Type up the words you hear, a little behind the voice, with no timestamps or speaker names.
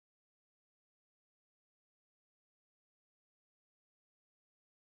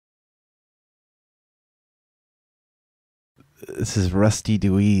This is Rusty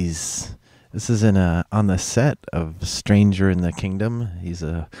Dewees. This is on the set of Stranger in the Kingdom. He's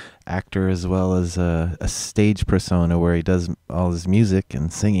a actor as well as a stage persona where he does all his music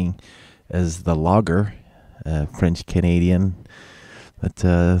and singing as the logger, French Canadian. But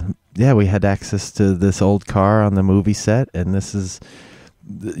yeah, we had access to this old car on the movie set, and this is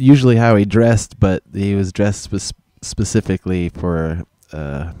usually how he dressed, but he was dressed specifically for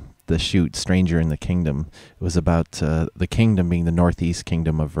the shoot Stranger in the Kingdom. It was about the kingdom being the Northeast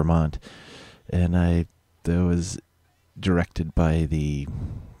Kingdom of Vermont, and that was directed by the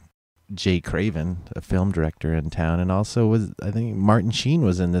Jay Craven, a film director in town, and also I think Martin Sheen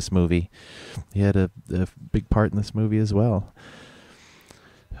was in this movie. He had a big part in this movie as well.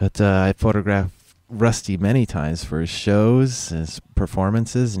 But I photographed Rusty many times for his shows, his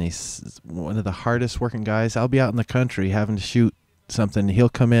performances, and he's one of the hardest working guys. I'll be out in the country having to shoot something. He'll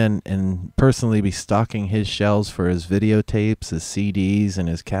come in and personally be stocking his shelves for his videotapes, his CDs, and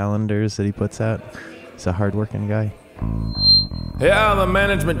his calendars that he puts out. He's a hard-working guy. Yeah, the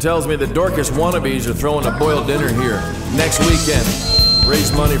management tells me the Dorcas wannabes are throwing a boiled dinner here next weekend.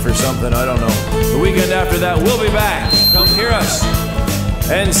 Raise money for something, I don't know. The weekend after that, we'll be back. Come hear us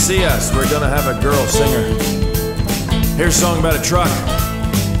and see us. We're gonna have a girl singer. Here's a song about a truck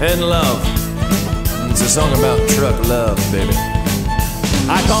and love. It's a song about truck love, baby.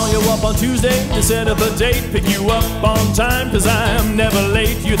 I call you up on Tuesday to set up a date, pick you up on time, cause I'm never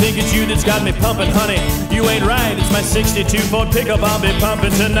late. You think it's you that's got me pumping, honey. You ain't right, it's my 62 Ford pickup I'll be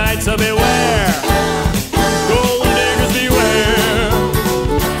pumping tonight, so beware. Gold diggers beware.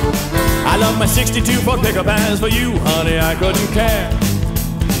 I love my 62 Ford pickup, as for you, honey, I couldn't care.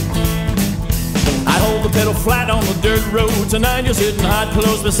 I hold the pedal flat on the dirt road tonight. You're sitting hot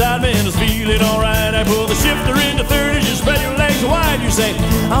close beside me and it's feeling alright. I pull the shifter into 30s, you spread your legs wide. You say,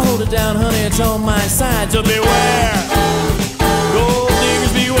 I'll hold it down, honey, it's on my side. So beware, gold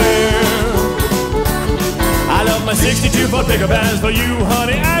diggers beware. I love my 62 Ford pickup, as for you,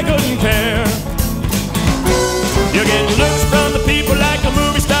 honey, I couldn't care. You're getting looks from the people like a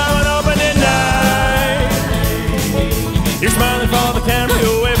movie star on opening night. You're smiling for the camera,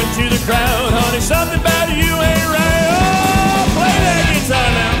 you're waving to the crowd. Honey, something about you ain't right. Oh, play that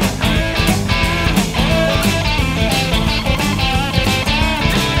guitar now.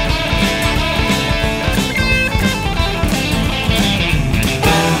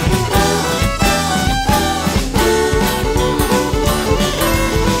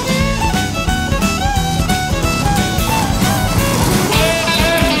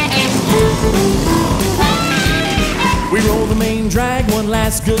 We roll the main drag one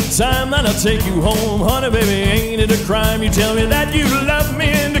last good time, then I'll take you home. Honey, baby, ain't it a crime? You tell me that you love me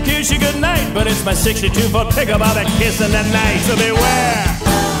and to kiss you goodnight, but it's my 62 Ford pickup I'll be kissing that night. So beware,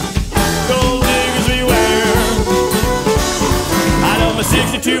 gold diggers beware. I love my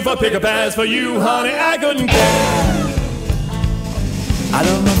 62 Ford pickup, as for you, honey, I couldn't care. I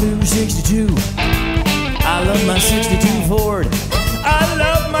love my blue 62. I love my 62 Ford.